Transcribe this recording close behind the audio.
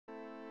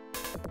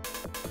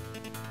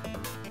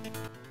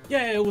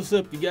Yeah, what's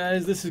up you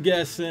guys? This is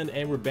Godson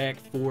and we're back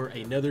for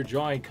another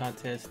drawing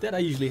contest that I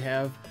usually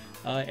have.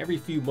 Every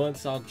few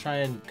months I'll try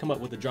and come up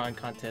with a drawing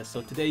contest.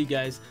 So today you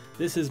guys,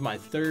 this is my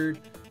third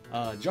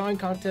drawing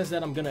contest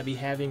that I'm gonna be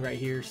having right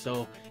here.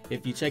 So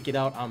if you check it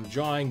out, I'm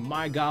drawing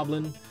my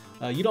goblin.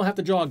 You don't have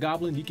to draw a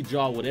goblin, you can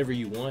draw whatever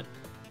you want.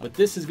 But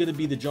this is going to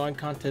be the drawing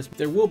contest.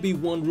 There will be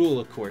one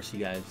rule, of course, you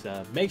guys.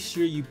 Make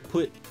sure you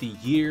put the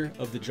year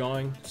of the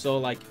drawing. So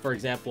like, for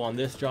example, on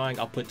this drawing,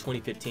 I'll put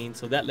 2015.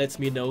 So that lets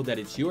me know that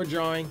it's your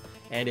drawing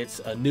and it's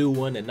a new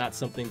one and not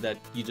something that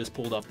you just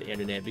pulled off the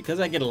internet,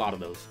 because I get a lot of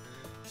those.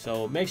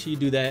 So make sure you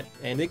do that.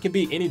 And it can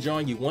be any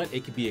drawing you want.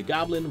 It could be a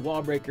goblin,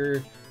 wall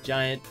breaker,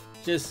 giant.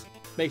 Just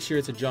make sure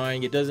it's a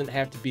drawing. It doesn't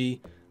have to be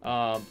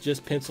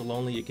just pencil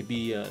only. It could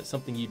be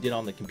something you did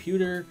on the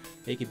computer.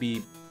 It could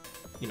be,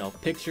 you know,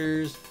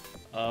 pictures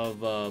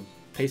of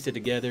pasted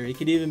together. It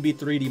could even be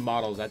 3D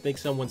models. I think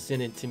someone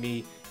sent in to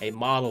me a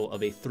model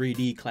of a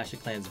 3D Clash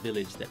of Clans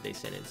village that they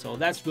sent in. So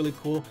that's really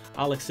cool.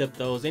 I'll accept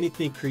those.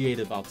 Anything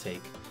creative I'll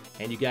take.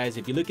 And you guys,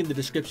 if you look in the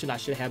description, I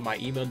should have my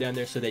email down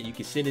there so that you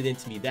can send it in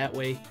to me that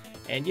way.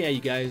 And yeah, you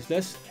guys,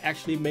 let's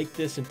actually make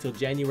this until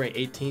January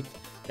 18th.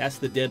 That's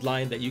the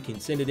deadline that you can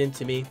send it in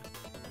to me.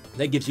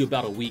 That gives you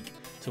about a week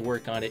to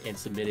work on it and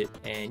submit it.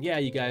 And yeah,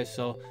 you guys,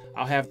 so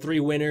I'll have 3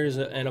 winners,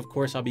 and of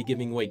course I'll be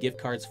giving away gift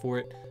cards for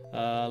it.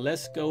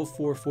 Let's go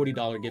for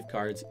 $40 gift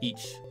cards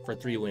each for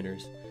 3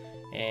 winners,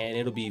 and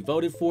it'll be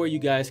voted for. You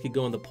guys could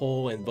go in the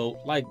poll and vote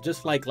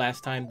just like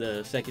last time,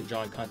 the second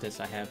drawing contest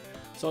I have.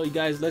 So you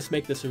guys, let's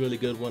make this a really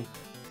good one.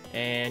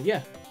 And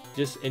yeah,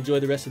 just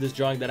enjoy the rest of this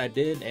drawing that I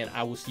did, and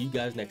I will see you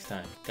guys next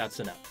time.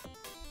 Godson out.